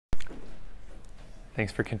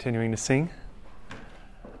Thanks for continuing to sing.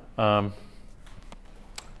 Good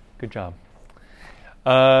job.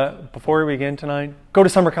 Before we begin tonight, go to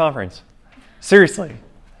summer conference. Seriously,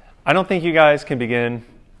 I don't think you guys can begin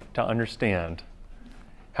to understand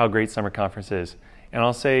how great summer conference is. And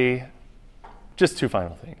I'll say just two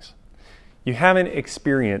final things. You haven't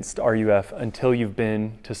experienced RUF until you've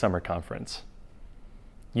been to summer conference.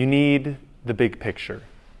 You need the big picture.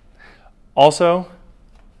 Also,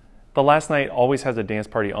 the last night always has a dance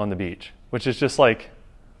party on the beach, which is just like,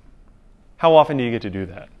 how often do you get to do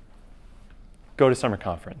that? Go to summer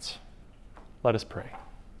conference. Let us pray.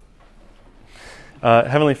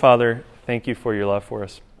 Heavenly Father, thank you for your love for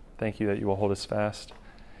us. Thank you that you will hold us fast.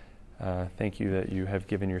 Thank you that you have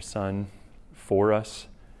given your Son for us,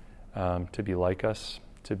 to be like us,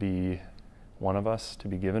 to be one of us, to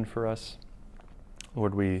be given for us.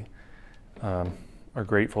 Lord, we are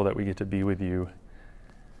grateful that we get to be with you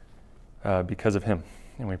because of him.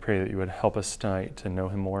 And we pray that you would help us tonight to know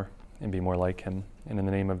him more and be more like him. And in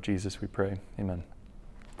the name of Jesus we pray. Amen.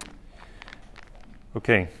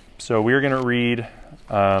 Okay, so we're going to read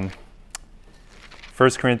 1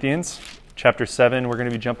 Corinthians chapter 7. We're going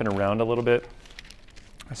to be jumping around a little bit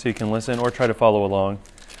so you can listen or try to follow along.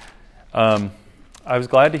 I was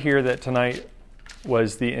glad to hear that tonight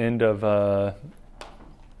was the end of the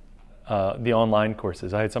online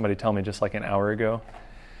courses. I had somebody tell me just like an hour ago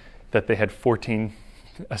that they had 14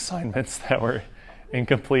 assignments that were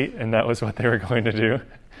incomplete, and that was what they were going to do.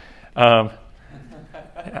 I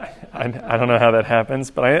don't know how that happens,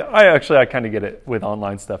 but I kind of get it with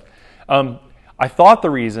online stuff. I thought the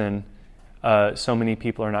reason so many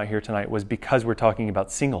people are not here tonight was because we're talking about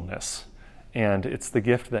singleness, and it's the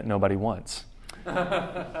gift that nobody wants.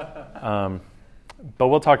 But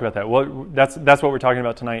we'll talk about that. Well, that's what we're talking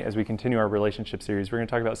about tonight as we continue our relationship series. We're going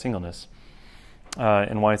to talk about singleness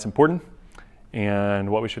and why it's important and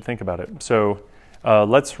what we should think about it. So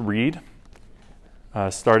let's read,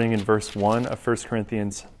 starting in verse 1 of 1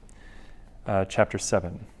 Corinthians chapter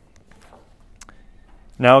 7.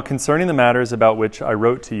 Now, concerning the matters about which I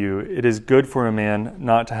wrote to you, it is good for a man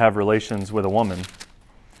not to have relations with a woman.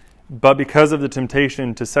 But because of the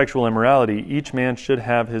temptation to sexual immorality, each man should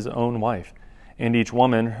have his own wife, and each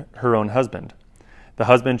woman her own husband. The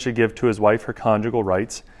husband should give to his wife her conjugal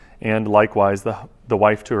rights, and likewise the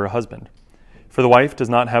wife to her husband. For the wife does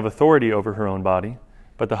not have authority over her own body,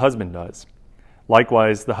 but the husband does.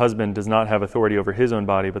 Likewise, the husband does not have authority over his own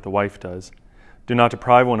body, but the wife does. Do not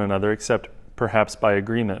deprive one another, except perhaps by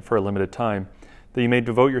agreement for a limited time, that you may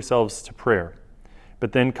devote yourselves to prayer.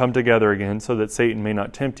 But then come together again, so that Satan may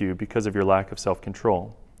not tempt you because of your lack of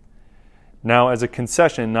self-control. Now, as a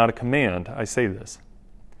concession, not a command, I say this.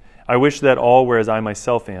 I wish that all were as I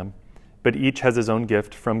myself am, but each has his own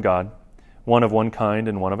gift from God, one of one kind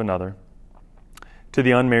and one of another. To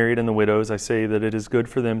the unmarried and the widows, I say that it is good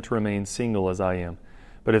for them to remain single as I am.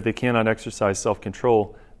 But if they cannot exercise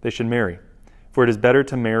self-control, they should marry. For it is better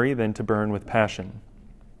to marry than to burn with passion.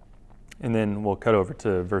 And then we'll cut over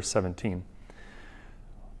to verse 17.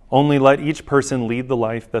 Only let each person lead the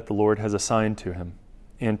life that the Lord has assigned to him,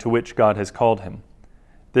 and to which God has called him.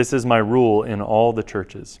 This is my rule in all the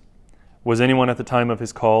churches. Was anyone at the time of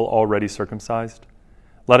his call already circumcised?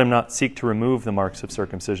 Let him not seek to remove the marks of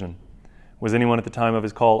circumcision. Was anyone at the time of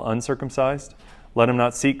his call uncircumcised? Let him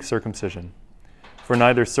not seek circumcision. For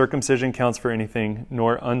neither circumcision counts for anything,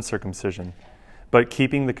 nor uncircumcision, but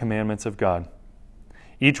keeping the commandments of God.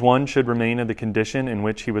 Each one should remain in the condition in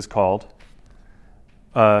which he was called.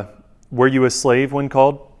 Were you a slave when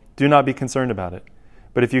called? Do not be concerned about it.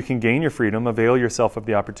 But if you can gain your freedom, avail yourself of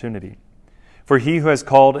the opportunity. For he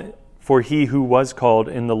who was called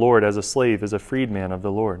in the Lord as a slave is a freedman of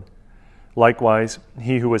the Lord. Likewise,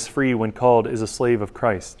 he who was free when called is a slave of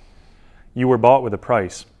Christ. You were bought with a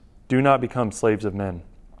price. Do not become slaves of men.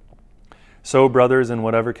 So, brothers, in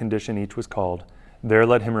whatever condition each was called, there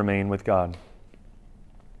let him remain with God.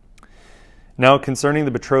 Now, concerning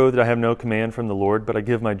the betrothed, I have no command from the Lord, but I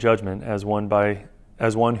give my judgment as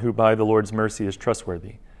one who by the Lord's mercy is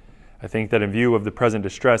trustworthy. I think that in view of the present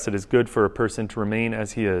distress, it is good for a person to remain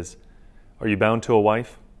as he is. Are you bound to a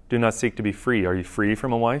wife? Do not seek to be free. Are you free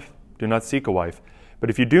from a wife? Do not seek a wife. But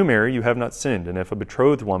if you do marry, you have not sinned, and if a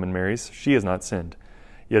betrothed woman marries, she has not sinned.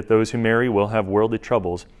 Yet those who marry will have worldly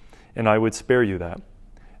troubles, and I would spare you that.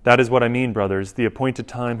 That is what I mean, brothers. The appointed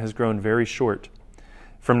time has grown very short.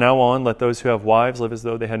 From now on, let those who have wives live as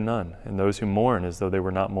though they had none, and those who mourn as though they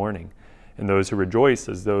were not mourning, and those who rejoice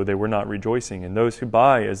as though they were not rejoicing, and those who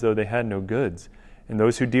buy as though they had no goods, and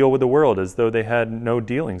those who deal with the world as though they had no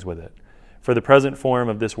dealings with it. For the present form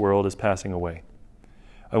of this world is passing away.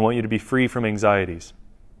 I want you to be free from anxieties.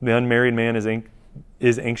 The unmarried man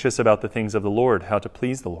is anxious about the things of the Lord, how to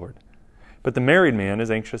please the Lord. But the married man is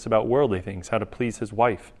anxious about worldly things, how to please his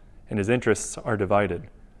wife, and his interests are divided.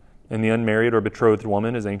 And the unmarried or betrothed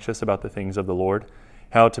woman is anxious about the things of the Lord,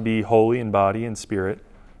 how to be holy in body and spirit.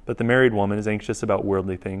 But the married woman is anxious about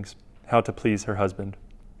worldly things, how to please her husband.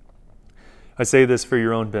 I say this for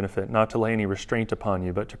your own benefit, not to lay any restraint upon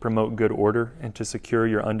you, but to promote good order and to secure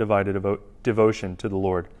your undivided devotion to the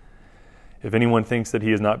Lord. If anyone thinks that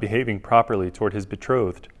he is not behaving properly toward his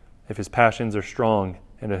betrothed, if his passions are strong,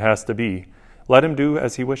 and it has to be, let him do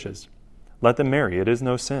as he wishes. Let them marry, it is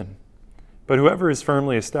no sin. But whoever is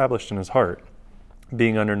firmly established in his heart,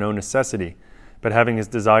 being under no necessity, but having his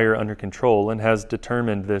desire under control, and has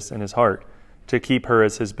determined this in his heart, to keep her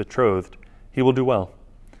as his betrothed, he will do well.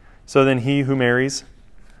 So then he who marries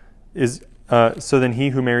his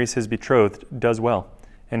betrothed does well,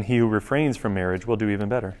 and he who refrains from marriage will do even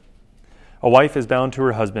better. A wife is bound to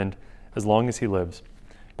her husband as long as he lives.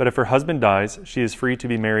 But if her husband dies, she is free to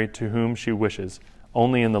be married to whom she wishes,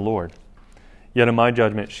 only in the Lord. Yet in my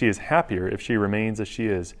judgment, she is happier if she remains as she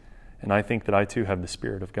is, and I think that I too have the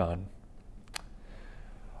Spirit of God.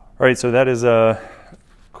 All right, so that is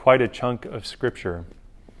quite a chunk of Scripture,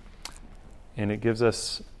 and it gives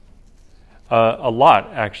us a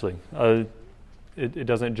lot, actually. It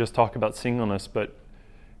doesn't just talk about singleness, but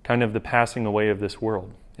kind of the passing away of this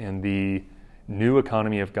world and the new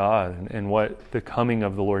economy of God and what the coming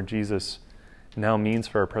of the Lord Jesus now means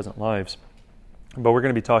for our present lives. But we're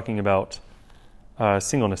going to be talking about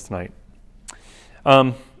singleness tonight.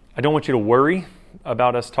 I don't want you to worry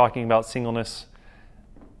about us talking about singleness.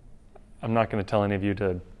 I'm not going to tell any of you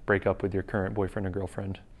to break up with your current boyfriend or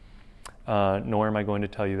girlfriend, nor am I going to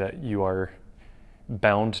tell you that you are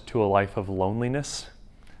bound to a life of loneliness.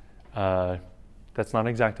 That's not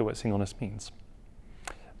exactly what singleness means.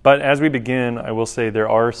 But as we begin, I will say there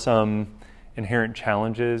are some inherent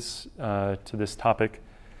challenges to this topic.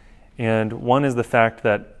 And one is the fact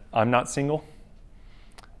that I'm not single.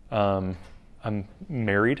 I'm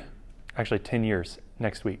married, actually 10 years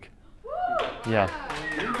next week. Yeah.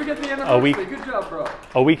 You forget the anniversary. A week. Good job, bro.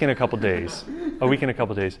 A week and a couple days.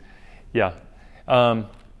 Yeah. But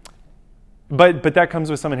that comes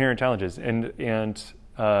with some inherent challenges. And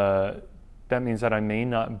that means that I may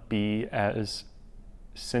not be as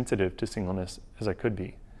sensitive to singleness as I could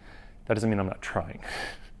be. That doesn't mean I'm not trying.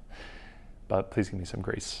 But please give me some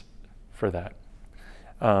grace for that.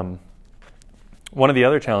 One of the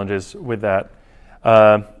other challenges with that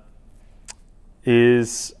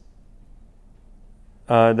is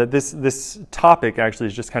that this topic actually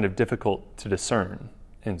is just kind of difficult to discern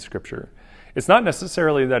in Scripture. It's not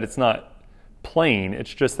necessarily that it's not plain,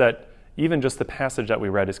 it's just that even just the passage that we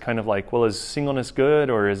read is kind of like, well, is singleness good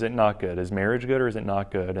or is it not good? Is marriage good or is it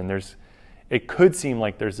not good? And it could seem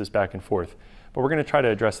like there's this back and forth, but we're going to try to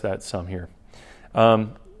address that some here.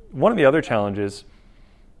 One of the other challenges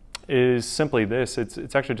is simply this.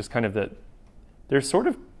 It's actually just kind of that there's sort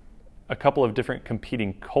of a couple of different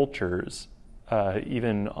competing cultures,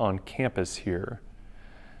 even on campus here.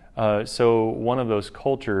 So one of those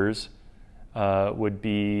cultures would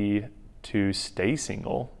be to stay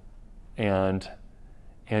single and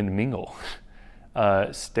mingle.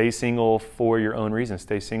 Stay single for your own reasons.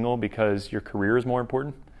 Stay single because your career is more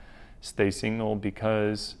important. Stay single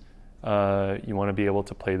because you want to be able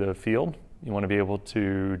to play the field. You want to be able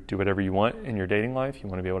to do whatever you want in your dating life. You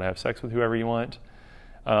want to be able to have sex with whoever you want.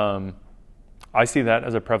 I see that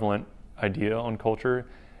as a prevalent idea on culture.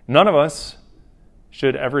 None of us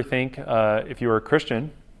should ever think, if you are a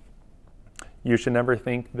Christian, you should never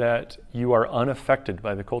think that you are unaffected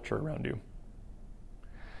by the culture around you.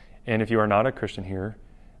 And if you are not a Christian here,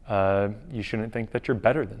 you shouldn't think that you're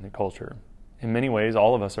better than the culture. In many ways,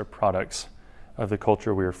 all of us are products of the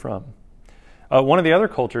culture we are from. One of the other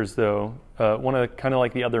cultures, though, one of kind of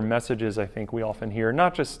like the other messages I think we often hear,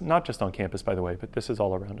 not just on campus, by the way, but this is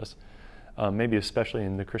all around us, maybe especially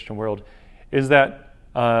in the Christian world, is that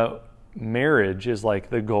marriage is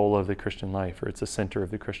like the goal of the Christian life, or it's the center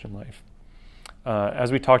of the Christian life.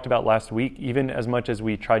 As we talked about last week, even as much as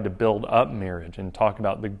we tried to build up marriage and talk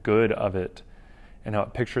about the good of it and how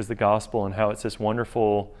it pictures the gospel and how it's this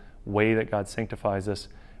wonderful way that God sanctifies us,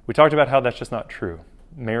 we talked about how that's just not true.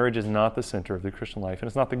 Marriage is not the center of the Christian life, and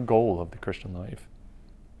it's not the goal of the Christian life.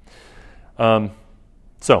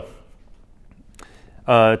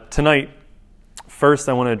 Tonight, first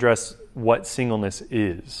I want to address what singleness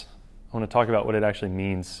is. I want to talk about what it actually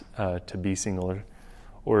means to be single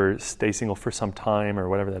or stay single for some time or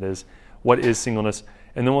whatever that is. What is singleness?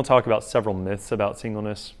 And then we'll talk about several myths about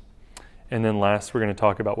singleness. And then last, we're going to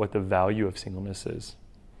talk about what the value of singleness is.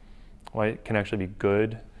 Why it can actually be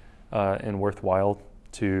good and worthwhile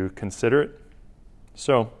to consider it.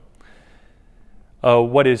 So,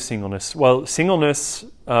 what is singleness? Well, singleness,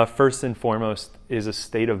 first and foremost, is a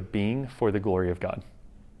state of being for the glory of God,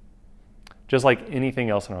 just like anything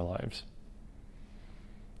else in our lives.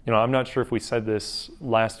 I'm not sure if we said this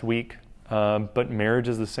last week, but marriage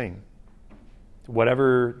is the same.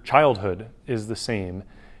 Whatever childhood is the same.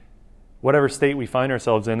 Whatever state we find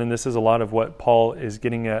ourselves in, and this is a lot of what Paul is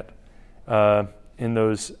getting at in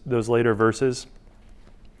those later verses,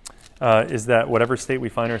 is that whatever state we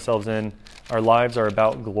find ourselves in, our lives are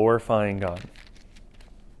about glorifying God.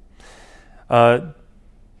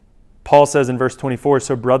 Paul says in verse 24,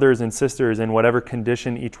 "So brothers and sisters, in whatever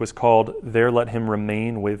condition each was called, there let him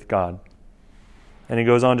remain with God." And he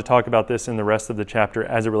goes on to talk about this in the rest of the chapter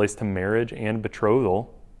as it relates to marriage and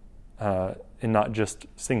betrothal, and not just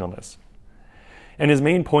singleness. And his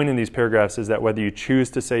main point in these paragraphs is that whether you choose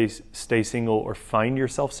to stay single or find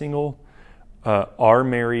yourself single, are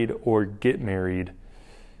married or get married,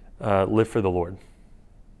 live for the Lord.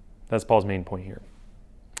 That's Paul's main point here.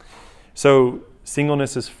 So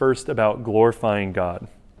singleness is first about glorifying God.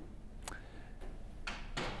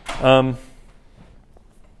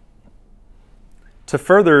 To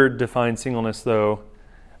further define singleness, though,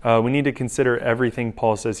 we need to consider everything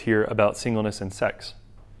Paul says here about singleness and sex.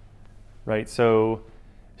 Right? So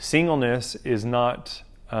singleness is not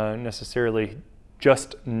necessarily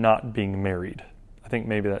just not being married. I think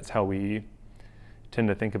maybe that's how we tend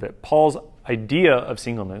to think of it. Paul's idea of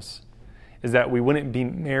singleness is that we wouldn't be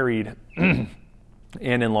married and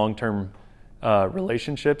in long-term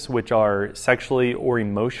relationships, which are sexually or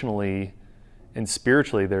emotionally and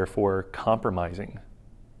spiritually, therefore, compromising.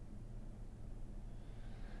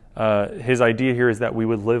 His idea here is that we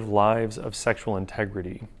would live lives of sexual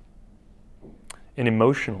integrity and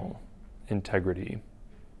emotional integrity.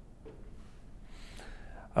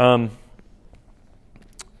 Now,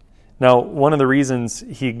 one of the reasons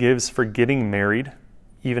he gives for getting married,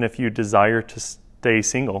 even if you desire to stay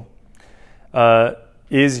single,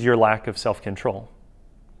 is your lack of self-control.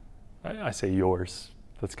 I say yours.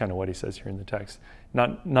 That's kind of what he says here in the text.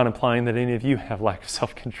 Not implying that any of you have lack of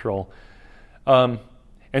self-control. And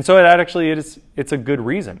so it's a good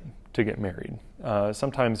reason to get married.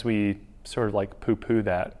 Sometimes we sort of like poo-poo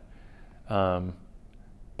that.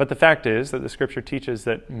 But the fact is that the scripture teaches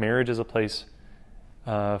that marriage is a place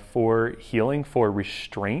for healing, for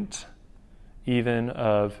restraint, even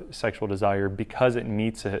of sexual desire, because it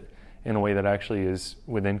meets it in a way that actually is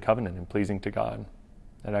within covenant and pleasing to God.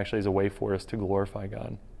 That actually is a way for us to glorify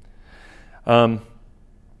God.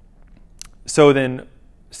 So then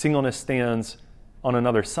singleness stands on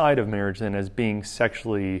another side of marriage then as being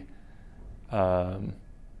sexually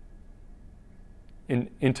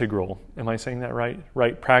integral. Am I saying that right?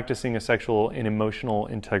 Right, practicing a sexual and emotional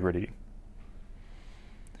integrity.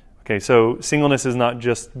 Okay, so singleness is not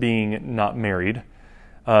just being not married.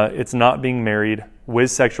 It's not being married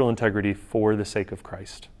with sexual integrity for the sake of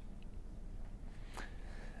Christ.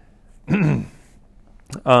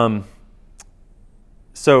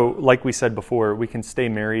 So, like we said before, we can stay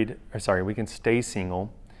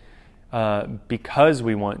single because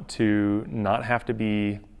we want to not have to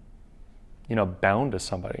be, bound to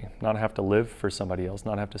somebody, not have to live for somebody else,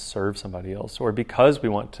 not have to serve somebody else, or because we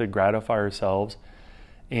want to gratify ourselves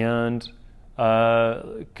and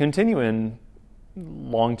continue in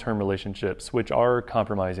long-term relationships which are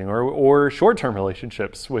compromising, or short-term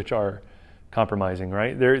relationships which are compromising,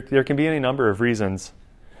 right? There can be any number of reasons.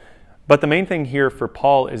 But the main thing here for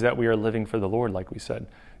Paul is that we are living for the Lord, like we said.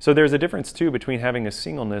 So there's a difference, too, between having a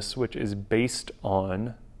singleness which is based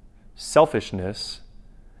on selfishness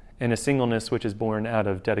and a singleness which is born out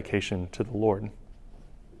of dedication to the Lord.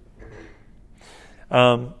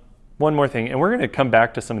 One more thing, and we're going to come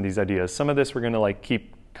back to some of these ideas. Some of this we're going to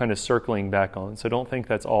keep kind of circling back on, so don't think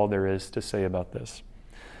that's all there is to say about this.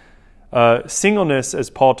 Singleness, as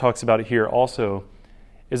Paul talks about it here also,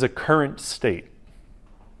 is a current state.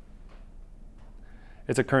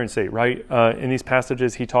 It's a current state, right? In these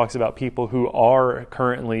passages, he talks about people who are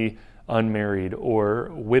currently unmarried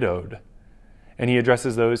or widowed. And he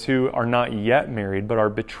addresses those who are not yet married but are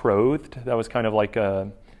betrothed. That was kind of like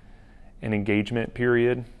an engagement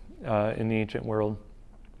period in the ancient world.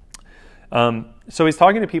 So he's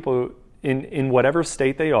talking to people in whatever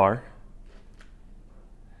state they are,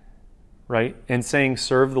 right? And saying,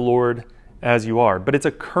 serve the Lord as you are. But it's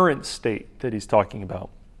a current state that he's talking about.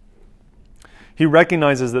 He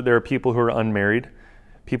recognizes that there are people who are unmarried,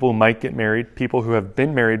 people who might get married, people who have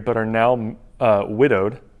been married but are now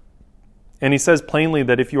widowed. And he says plainly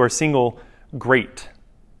that if you are single, great.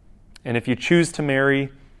 And if you choose to marry,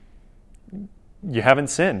 you haven't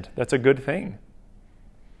sinned. That's a good thing.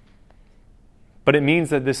 But it means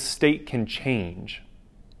that this state can change.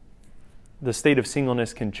 The state of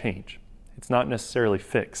singleness can change. It's not necessarily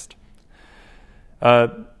fixed.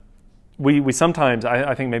 We sometimes,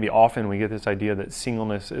 I think maybe often, we get this idea that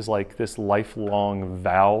singleness is like this lifelong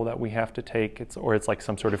vow that we have to take, or it's like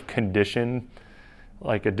some sort of condition,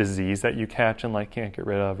 like a disease that you catch and like can't get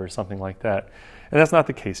rid of or something like that. And that's not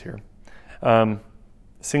the case here.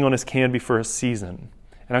 Singleness can be for a season.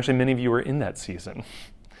 And actually many of you are in that season,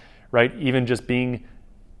 right? Even just being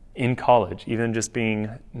in college, even just being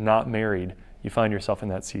not married, you find yourself in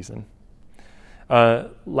that season.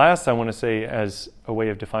 Last, I want to say, as a way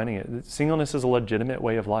of defining it, singleness is a legitimate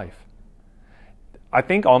way of life. I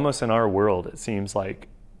think almost in our world, it seems like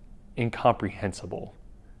incomprehensible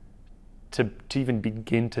to even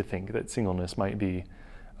begin to think that singleness might be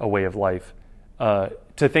a way of life. To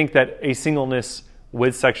think that a singleness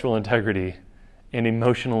with sexual integrity and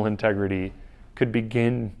emotional integrity could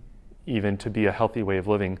begin even to be a healthy way of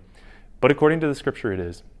living. But according to the scripture, it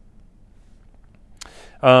is.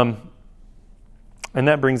 And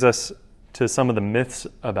that brings us to some of the myths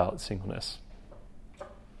about singleness.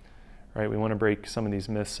 Right? We want to break some of these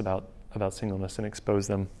myths about singleness and expose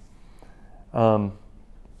them.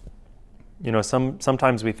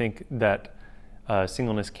 Sometimes we think that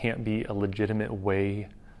singleness can't be a legitimate way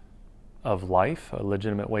of life, a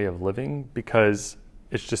legitimate way of living, because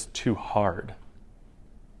it's just too hard.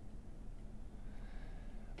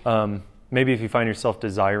 Maybe if you find yourself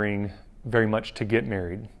desiring very much to get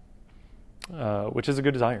married, which is a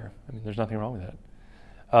good desire. I mean, there's nothing wrong with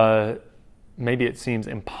that. Maybe it seems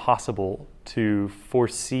impossible to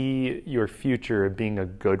foresee your future being a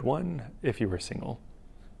good one if you were single.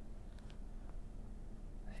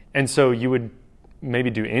 And so you would maybe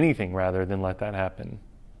do anything rather than let that happen.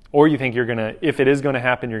 Or you think if it is going to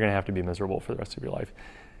happen, you're going to have to be miserable for the rest of your life.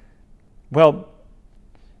 Well,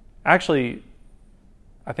 actually,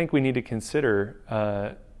 I think we need to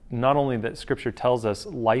consider not only that Scripture tells us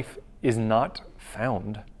life is not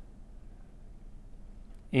found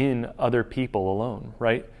in other people alone,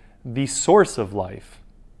 right? The source of life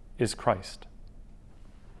is Christ.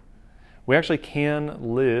 We actually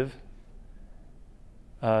can live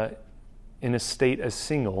in a state as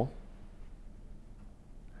single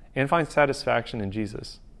and find satisfaction in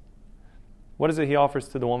Jesus. What is it he offers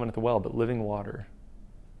to the woman at the well but living water?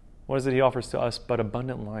 What is it he offers to us but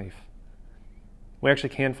abundant life? We actually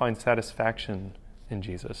can find satisfaction in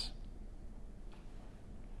Jesus.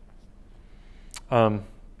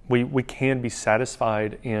 We can be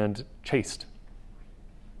satisfied and chaste.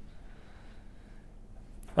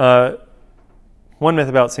 One myth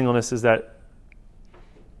about singleness is that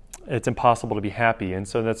it's impossible to be happy, and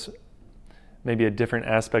so that's maybe a different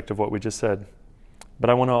aspect of what we just said. But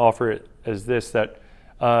I want to offer it as this, that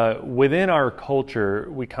within our culture,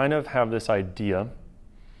 we kind of have this idea,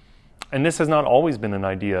 and this has not always been an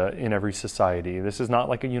idea in every society. This is not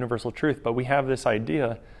like a universal truth, but we have this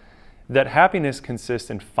idea that happiness consists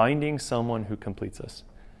in finding someone who completes us.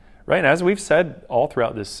 Right? And as we've said all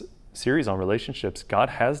throughout this series on relationships, God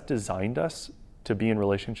has designed us to be in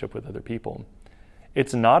relationship with other people.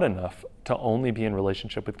 It's not enough to only be in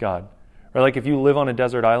relationship with God. Right? Like if you live on a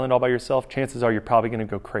desert island all by yourself, chances are you're probably going to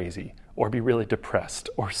go crazy or be really depressed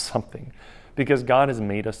or something, because God has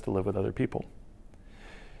made us to live with other people.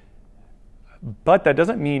 But that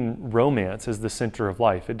doesn't mean romance is the center of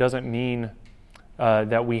life. It doesn't mean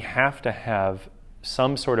that we have to have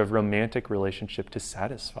some sort of romantic relationship to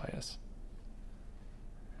satisfy us.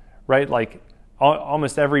 Right? Like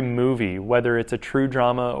almost every movie, whether it's a true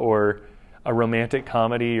drama or a romantic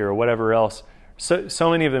comedy or whatever else,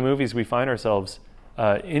 so many of the movies we find ourselves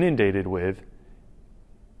inundated with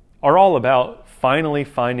are all about finally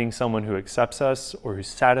finding someone who accepts us or who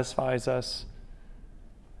satisfies us.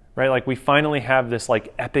 Right? Like we finally have this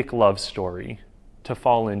like epic love story to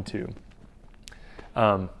fall into.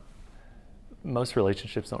 Most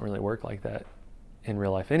relationships don't really work like that in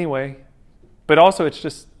real life anyway, but also it's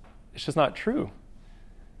just not true.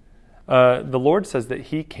 The Lord says that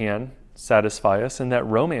he can satisfy us and that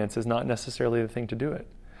romance is not necessarily the thing to do it.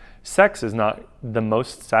 Sex is not the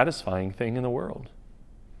most satisfying thing in the world.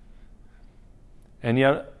 And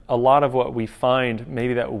yet a lot of what we find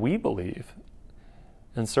maybe that we believe,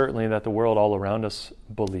 and certainly that the world all around us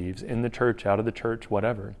believes, in the church, out of the church,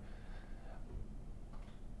 whatever,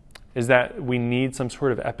 is that we need some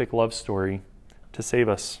sort of epic love story to save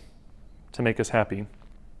us, to make us happy.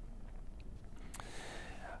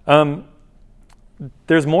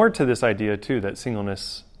 There's more to this idea, too, that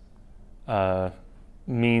singleness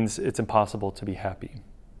means it's impossible to be happy.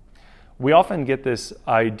 We often get this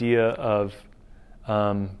idea of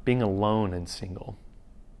being alone and single.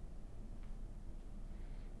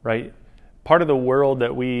 Right? Part of the world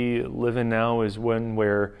that we live in now is one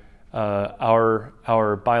where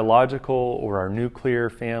our biological or our nuclear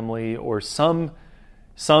family or some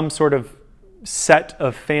sort of set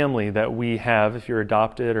of family that we have, if you're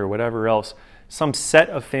adopted or whatever else, some set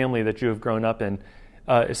of family that you have grown up in,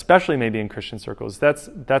 especially maybe in Christian circles, that's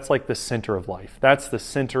like the center of life. That's the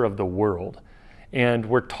center of the world. And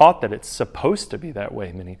we're taught that it's supposed to be that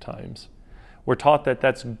way many times. We're taught that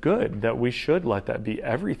that's good, that we should let that be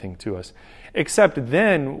everything to us. Except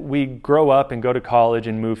then we grow up and go to college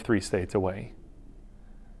and move 3 states away.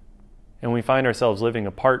 And we find ourselves living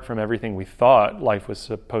apart from everything we thought life was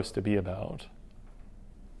supposed to be about.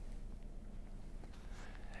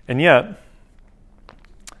 And yet,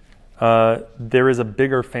 there is a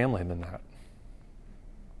bigger family than that.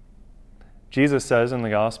 Jesus says in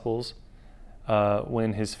the Gospels,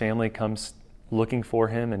 when his family comes looking for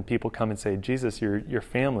him and people come and say, Jesus, your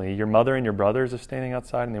family, your mother and your brothers are standing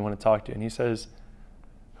outside and they want to talk to you. And he says,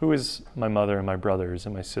 who is my mother and my brothers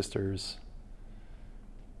and my sisters?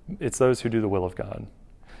 It's those who do the will of God.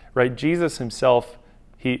 Right? Jesus himself,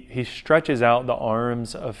 he stretches out the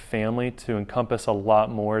arms of family to encompass a lot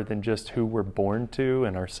more than just who we're born to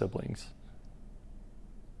and our siblings.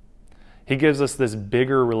 He gives us this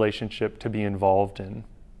bigger relationship to be involved in,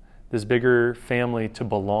 this bigger family to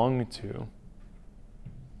belong to.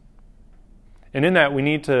 And in that, we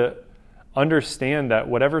need to understand that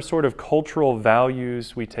whatever sort of cultural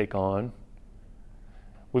values we take on,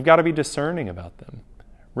 we've got to be discerning about them.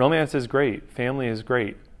 Romance is great, family is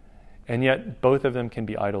great, and yet both of them can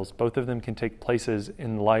be idols. Both of them can take places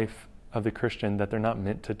in the life of the Christian that they're not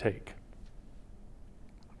meant to take.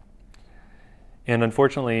 And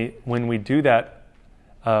unfortunately, when we do that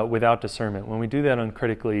without discernment, when we do that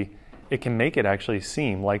uncritically, it can make it actually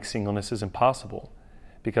seem like singleness is impossible.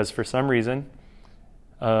 Because for some reason,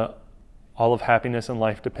 all of happiness in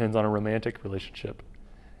life depends on a romantic relationship.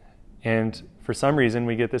 And for some reason,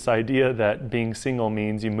 we get this idea that being single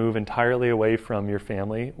means you move entirely away from your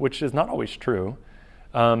family, which is not always true.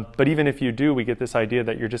 But even if you do, we get this idea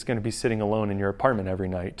that you're just going to be sitting alone in your apartment every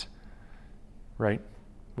night, right?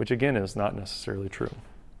 Which again is not necessarily true.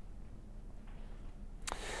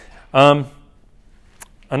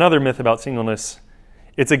 Another myth about singleness,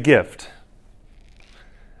 it's a gift.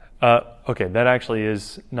 Okay, that actually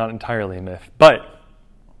is not entirely a myth. But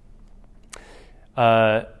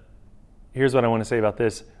here's what I want to say about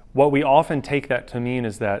this. What we often take that to mean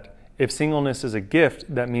is that if singleness is a gift,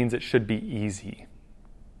 that means it should be easy.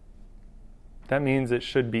 That means it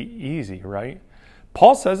should be easy, right?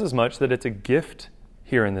 Paul says as much, that it's a gift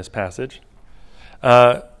here in this passage.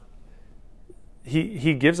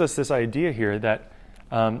 He gives us this idea here that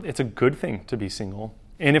it's a good thing to be single.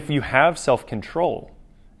 And if you have self-control,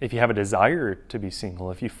 if you have a desire to be single,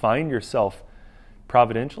 if you find yourself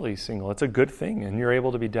providentially single, it's a good thing and you're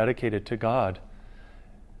able to be dedicated to God.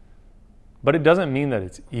 But it doesn't mean that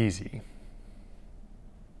it's easy.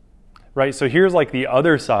 Right? So here's like the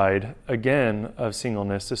other side, again, of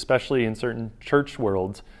singleness, especially in certain church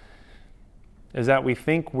worlds, is that we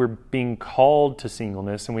think we're being called to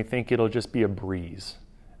singleness and we think it'll just be a breeze.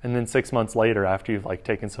 And then 6 months later, after you've like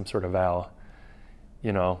taken some sort of vow,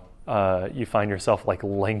 you find yourself like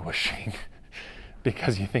languishing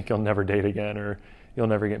because you think you'll never date again or you'll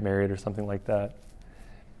never get married or something like that.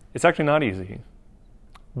 It's actually not easy.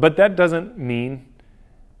 But that doesn't mean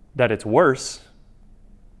that it's worse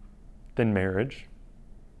than marriage.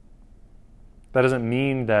 That doesn't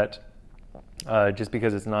mean that just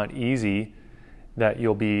because it's not easy that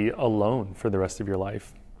you'll be alone for the rest of your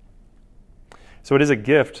life. So it is a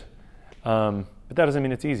gift, but that doesn't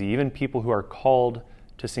mean it's easy. Even people who are called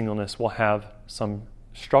to singleness will have some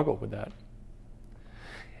struggle with that.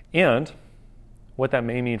 And what that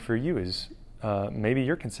may mean for you is maybe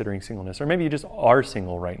you're considering singleness, or maybe you just are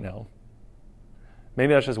single right now.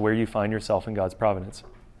 Maybe that's just where you find yourself in God's providence.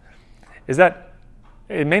 Is that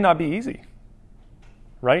it may not be easy,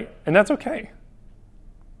 right? And that's okay.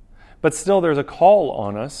 But still, there's a call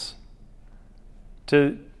on us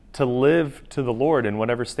to live to the Lord in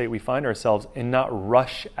whatever state we find ourselves and not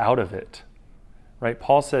rush out of it, right?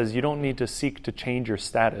 Paul says you don't need to seek to change your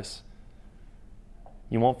status.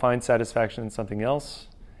 You won't find satisfaction in something else.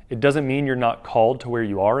 It doesn't mean you're not called to where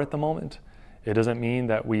you are at the moment. It doesn't mean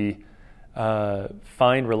that we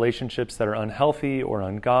find relationships that are unhealthy or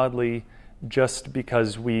ungodly just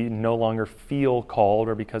because we no longer feel called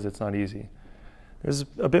or because it's not easy. There's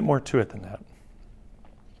a bit more to it than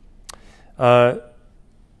that.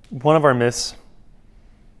 One of our myths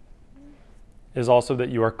is also that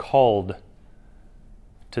you are called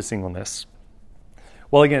to singleness.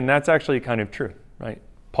 Well, again, that's actually kind of true, right?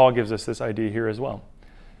 Paul gives us this idea here as well.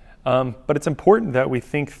 But it's important that we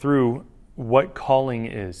think through what calling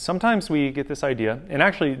is. Sometimes we get this idea, and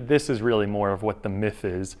actually this is really more of what the myth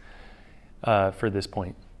is for this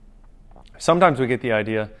point. Sometimes we get the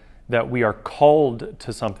idea that we are called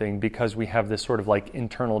to something because we have this sort of like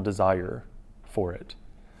internal desire for it.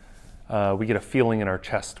 We get a feeling in our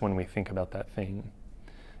chest when we think about that thing.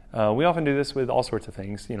 We often do this with all sorts of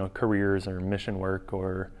things, careers or mission work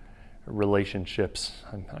or relationships.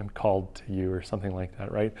 I'm called to you or something like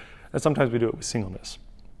that, right? And sometimes we do it with singleness.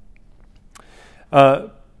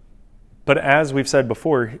 But as we've said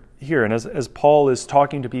before here, and as Paul is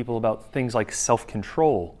talking to people about things like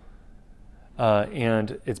self-control,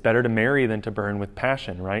 and it's better to marry than to burn with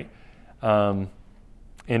passion, right?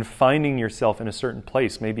 And finding yourself in a certain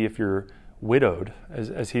place, maybe if you're widowed,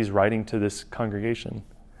 as he's writing to this congregation.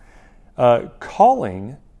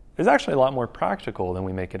 Calling is actually a lot more practical than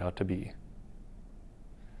we make it out to be.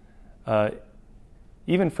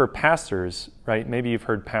 Even for pastors, right? Maybe you've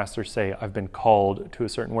heard pastors say, I've been called to a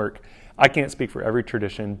certain work. I can't speak for every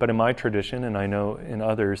tradition, but in my tradition, and I know in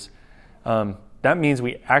others, that means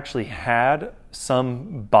we actually had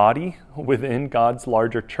some body within God's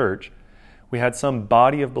larger church. We had some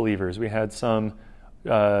body of believers. We had some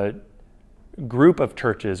group of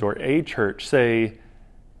churches or a church say,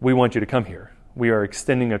 we want you to come here. We are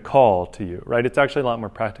extending a call to you, right? It's actually a lot more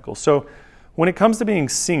practical. So when it comes to being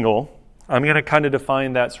single, I'm going to kind of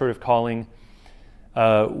define that sort of calling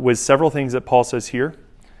with several things that Paul says here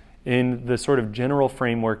in the sort of general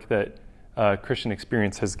framework that Christian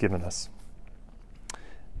experience has given us.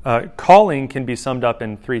 Calling can be summed up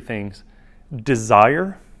in three things: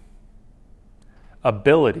 desire,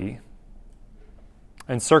 ability,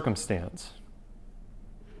 and circumstance.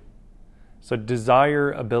 So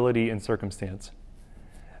desire, ability, and circumstance.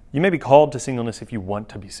 You may be called to singleness if you want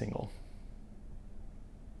to be single.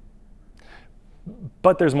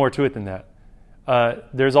 But there's more to it than that.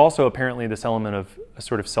 There's also apparently this element of a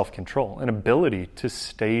sort of self-control, an ability to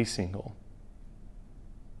stay single.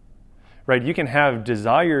 Right? You can have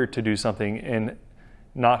desire to do something and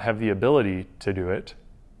not have the ability to do it.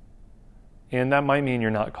 And that might mean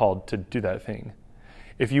you're not called to do that thing.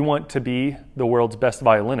 If you want to be the world's best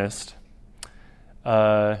violinist,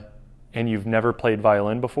 and you've never played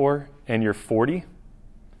violin before, and you're 40,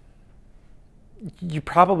 you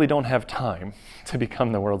probably don't have time to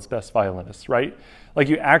become the world's best violinist, right? Like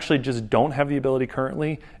you actually just don't have the ability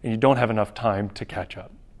currently, and you don't have enough time to catch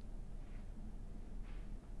up.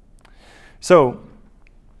 So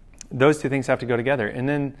those two things have to go together. And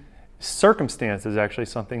then circumstance is actually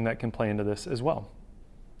something that can play into this as well.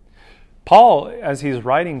 Paul, as he's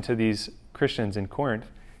writing to these Christians in Corinth,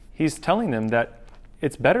 he's telling them that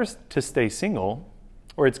it's better to stay single,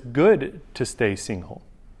 or it's good to stay single,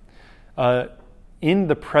 in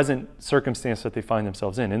the present circumstance that they find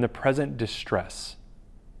themselves in the present distress.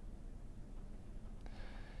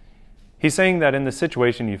 He's saying that in the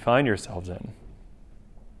situation you find yourselves in,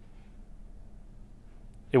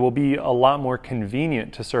 it will be a lot more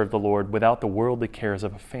convenient to serve the Lord without the worldly cares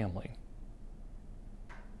of a family.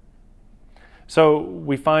 So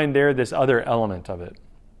we find there this other element of it.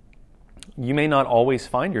 You may not always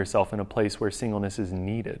find yourself in a place where singleness is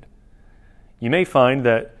needed. You may find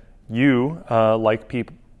that you, like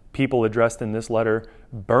people addressed in this letter,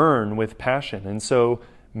 burn with passion. And so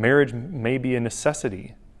marriage may be a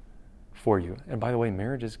necessity for you. And by the way,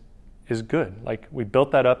 marriage is good. Like we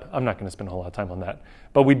built that up. I'm not going to spend a whole lot of time on that.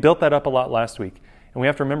 But we built that up a lot last week. And we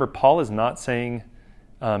have to remember, Paul is not saying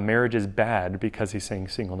marriage is bad because he's saying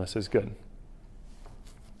singleness is good.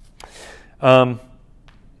 And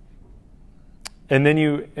then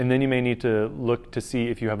you may need to look to see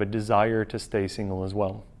if you have a desire to stay single as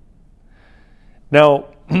well. Now,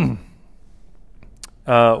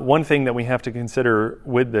 one thing that we have to consider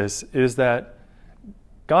with this is that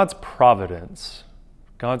God's providence,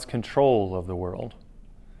 God's control of the world,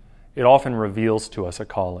 it often reveals to us a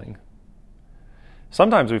calling.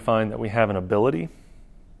 Sometimes we find that we have an ability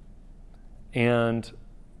and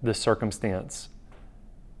the circumstance,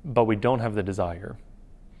 but we don't have the desire.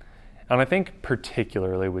 And I think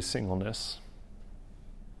particularly with singleness,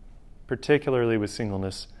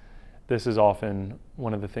 this is often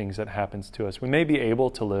one of the things that happens to us. We may be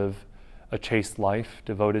able to live a chaste life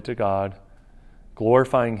devoted to God,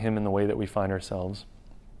 glorifying Him in the way that we find ourselves.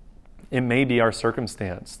 It may be our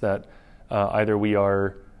circumstance that either we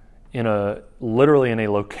are literally in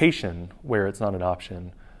a location where it's not an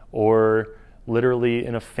option, or literally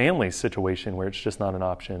in a family situation where it's just not an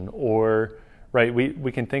option, or right,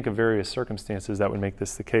 we can think of various circumstances that would make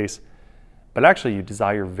this the case. But actually you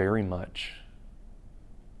desire very much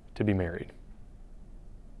to be married.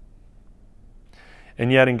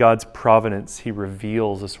 And yet in God's providence, he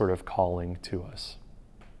reveals a sort of calling to us.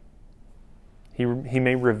 He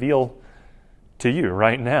may reveal to you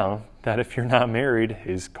right now that if you're not married,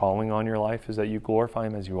 his calling on your life is that you glorify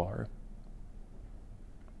him as you are.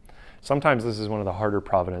 Sometimes this is one of the harder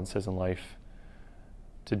providences in life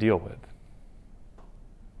to deal with.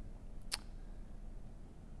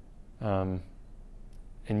 And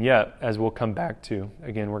yet, as we'll come back to,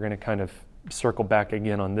 again, we're going to kind of circle back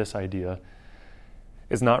again on this idea,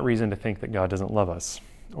 is not reason to think that God doesn't love us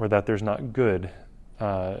or that there's not good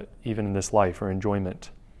even in this life or enjoyment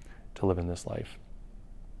to live in this life.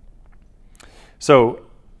 So,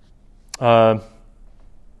 one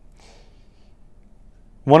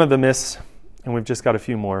of the myths, and we've just got a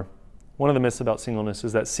few more, one of the myths about singleness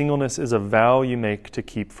is that singleness is a vow you make to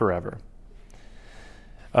keep forever.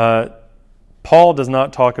 Paul does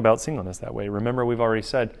not talk about singleness that way. Remember, we've already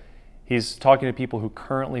said he's talking to people who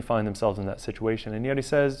currently find themselves in that situation, and yet he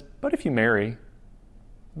says, but if you marry,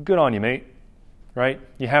 good on you, mate, right?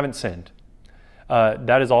 You haven't sinned.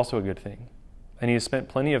 That is also a good thing. And he has spent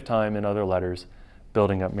plenty of time in other letters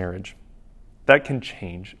building up marriage. That can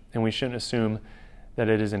change, and we shouldn't assume that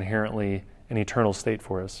it is inherently an eternal state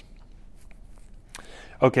for us.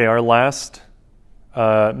 Okay, our last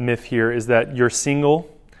myth here is that you're single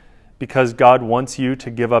because God wants you to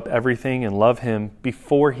give up everything and love him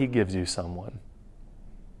before he gives you someone.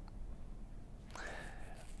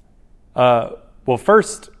 Well,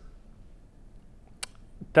 first,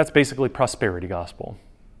 that's basically prosperity gospel.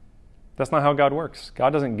 That's not how God works.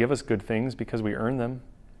 God doesn't give us good things because we earn them.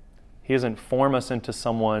 He doesn't form us into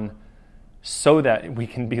someone so that we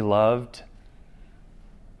can be loved.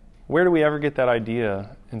 Where do we ever get that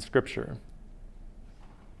idea in Scripture?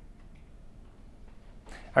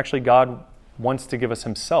 Actually, God wants to give us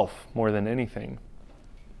himself more than anything.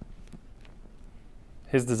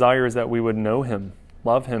 His desire is that we would know him,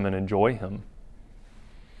 love him, and enjoy him.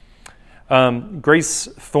 Grace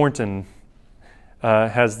Thornton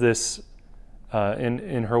has this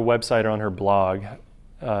in her website or on her blog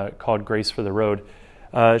called Grace for the Road.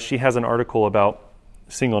 She has an article about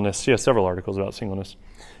singleness. She has several articles about singleness.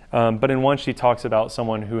 But in one, she talks about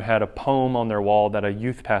someone who had a poem on their wall that a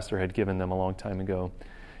youth pastor had given them a long time ago.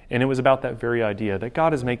 And it was about that very idea, that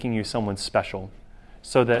God is making you someone special,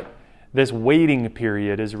 so that this waiting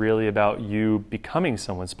period is really about you becoming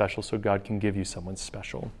someone special so God can give you someone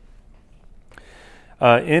special.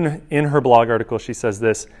 In her blog article, she says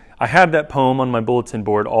this, I had that poem on my bulletin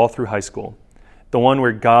board all through high school, the one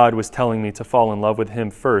where God was telling me to fall in love with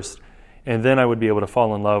him first, and then I would be able to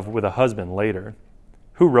fall in love with a husband later.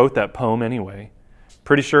 Who wrote that poem anyway?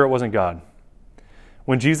 Pretty sure it wasn't God.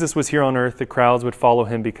 When Jesus was here on earth, the crowds would follow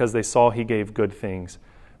him because they saw he gave good things.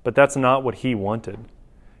 But that's not what he wanted.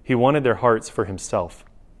 He wanted their hearts for himself.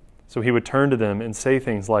 So he would turn to them and say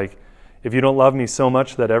things like, if you don't love me so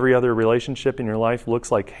much that every other relationship in your life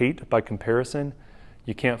looks like hate by comparison,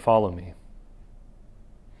 you can't follow me.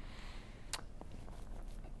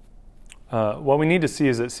 What we need to see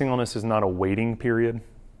is that singleness is not a waiting period.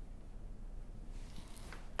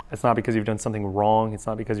 It's not because you've done something wrong. It's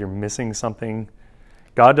not because you're missing something.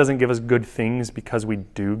 God doesn't give us good things because we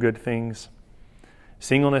do good things.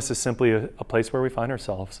 Singleness is simply a place where we find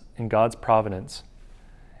ourselves in God's providence.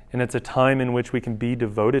 And it's a time in which we can be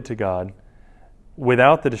devoted to God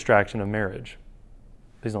without the distraction of marriage.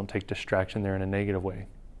 Please don't take distraction there in a negative way.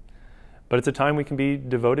 But it's a time we can be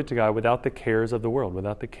devoted to God without the cares of the world,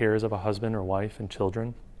 without the cares of a husband or wife and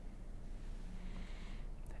children.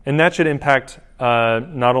 And that should impact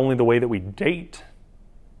not only the way that we date,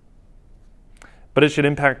 but it should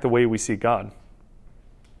impact the way we see God.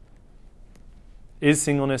 Is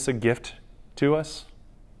singleness a gift to us?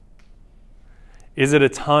 Is it a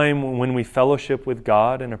time when we fellowship with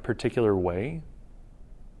God in a particular way?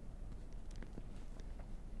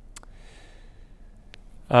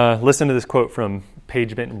 Listen to this quote from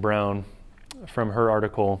Paige Benton Brown from her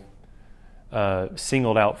article,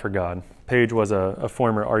 Singled Out for God. Paige was a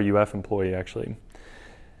former RUF employee, actually.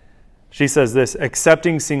 She says this,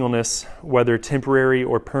 accepting singleness, whether temporary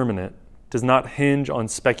or permanent, does not hinge on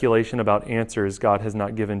speculation about answers God has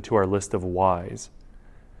not given to our list of whys,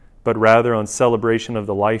 but rather on celebration of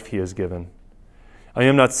the life he has given. I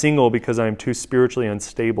am not single because I am too spiritually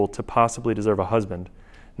unstable to possibly deserve a husband,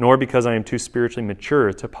 nor because I am too spiritually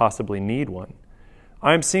mature to possibly need one.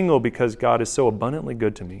 I am single because God is so abundantly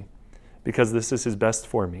good to me, because this is his best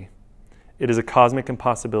for me. It is a cosmic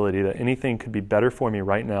impossibility that anything could be better for me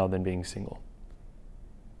right now than being single.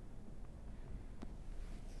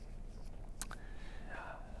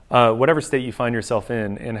 Whatever state you find yourself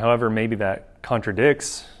in, and however maybe that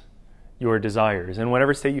contradicts your desires. And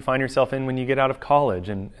whatever state you find yourself in when you get out of college,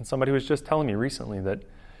 and somebody was just telling me recently that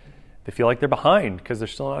they feel like they're behind because they're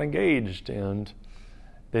still not engaged, and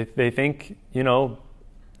they think,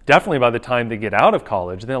 definitely by the time they get out of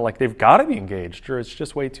college, they're like they've got to be engaged or it's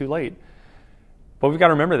just way too late. But we've got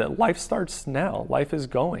to remember that life starts now. Life is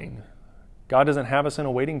going. God doesn't have us in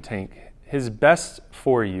a waiting tank. His best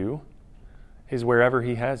for you is wherever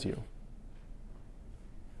He has you.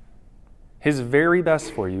 His very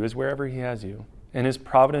best for you is wherever He has you. In His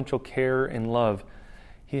providential care and love,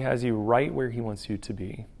 He has you right where He wants you to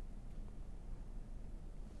be.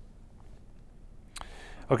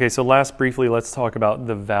 Okay, so briefly, let's talk about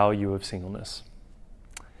the value of singleness.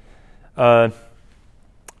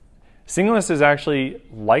 Singleness is actually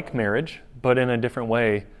like marriage, but in a different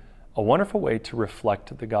way, a wonderful way to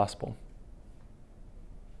reflect the gospel.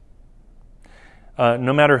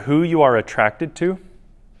 No matter who you are attracted to,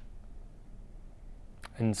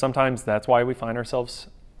 and sometimes that's why we find ourselves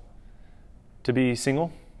to be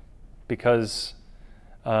single, because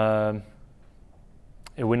it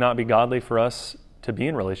would not be godly for us to be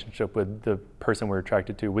in relationship with the person we're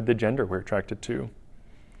attracted to, with the gender we're attracted to.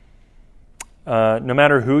 No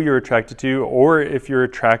matter who you're attracted to, or if you're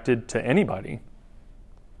attracted to anybody,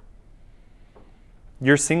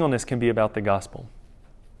 your singleness can be about the gospel.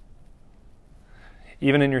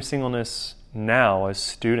 Even in your singleness now as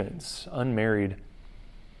students, unmarried,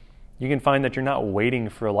 you can find that you're not waiting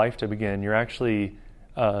for a life to begin. You're actually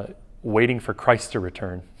waiting for Christ to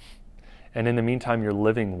return. And in the meantime, you're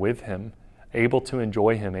living with Him, able to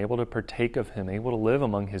enjoy Him, able to partake of Him, able to live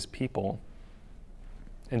among His people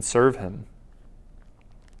and serve Him.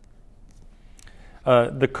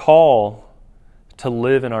 The call to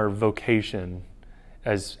live in our vocation,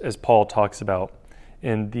 as Paul talks about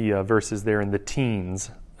in the verses there in the teens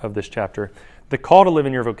of this chapter, the call to live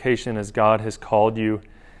in your vocation as God has called you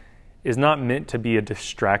is not meant to be a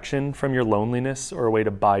distraction from your loneliness or a way to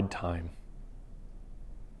bide time.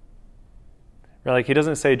 Right? Like He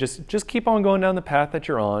doesn't say just keep on going down the path that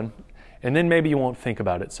you're on, and then maybe you won't think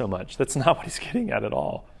about it so much. That's not what He's getting at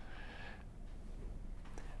all.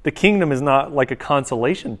 The kingdom is not like a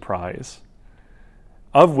consolation prize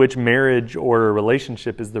of which marriage or a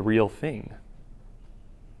relationship is the real thing.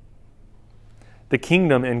 The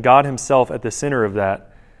kingdom and God Himself at the center of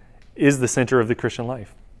that is the center of the Christian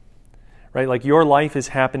life. Right? Like your life is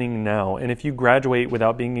happening now, and if you graduate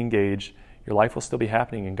without being engaged, your life will still be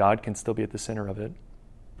happening and God can still be at the center of it.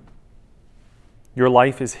 Your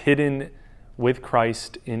life is hidden with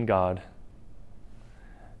Christ in God.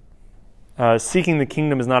 Seeking the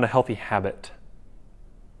kingdom is not a healthy habit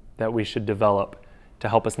that we should develop to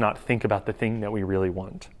help us not think about the thing that we really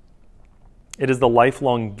want. It is the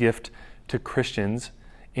lifelong gift to Christians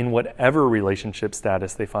in whatever relationship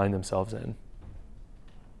status they find themselves in.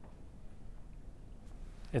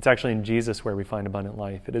 It's actually in Jesus where we find abundant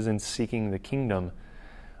life. It is in seeking the kingdom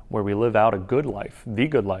where we live out a good life, the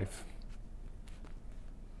good life.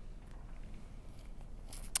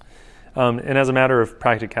 And as a matter of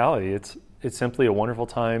practicality, it's simply a wonderful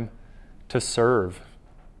time to serve.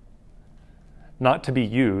 Not to be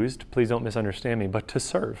used, please don't misunderstand me, but to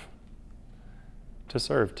serve. To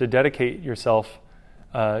serve, to dedicate yourself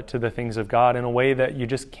to the things of God in a way that you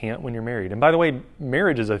just can't when you're married. And by the way,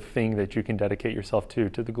 marriage is a thing that you can dedicate yourself to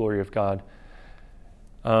the glory of God.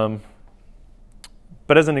 But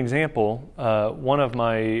as an example, one of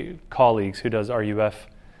my colleagues who does RUF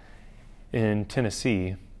in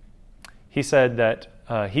Tennessee, he said that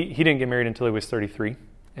he didn't get married until he was 33,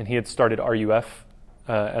 and he had started RUF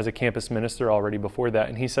as a campus minister already before that.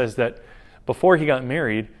 And he says that before he got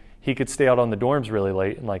married, he could stay out on the dorms really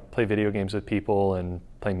late and like play video games with people and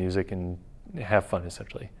play music and have fun,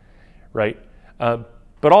 essentially, right?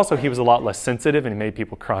 But also he was a lot less sensitive and he made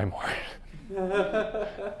people cry more,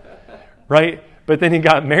 right? But then he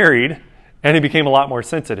got married and he became a lot more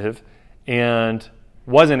sensitive and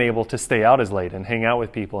wasn't able to stay out as late and hang out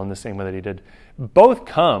with people in the same way that he did. Both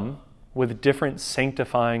come with different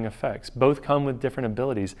sanctifying effects. Both come with different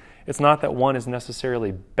abilities. It's not that one is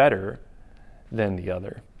necessarily better than the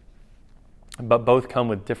other, but both come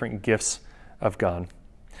with different gifts of God.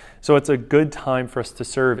 So it's a good time for us to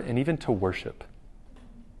serve and even to worship.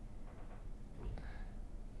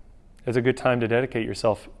 It's a good time to dedicate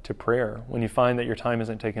yourself to prayer when you find that your time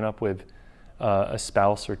isn't taken up with a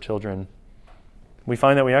spouse or children. We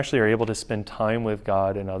find that we actually are able to spend time with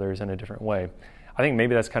God and others in a different way. I think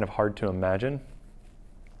maybe that's kind of hard to imagine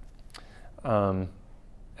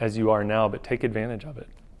as you are now, but take advantage of it.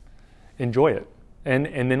 Enjoy it. And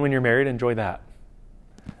then when you're married, enjoy that.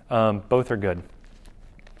 Both are good.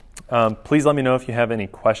 Please let me know if you have any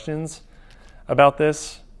questions about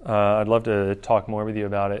this. I'd love to talk more with you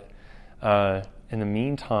about it. In the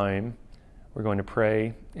meantime, we're going to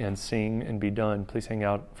pray and sing and be done. Please hang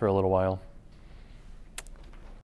out for a little while.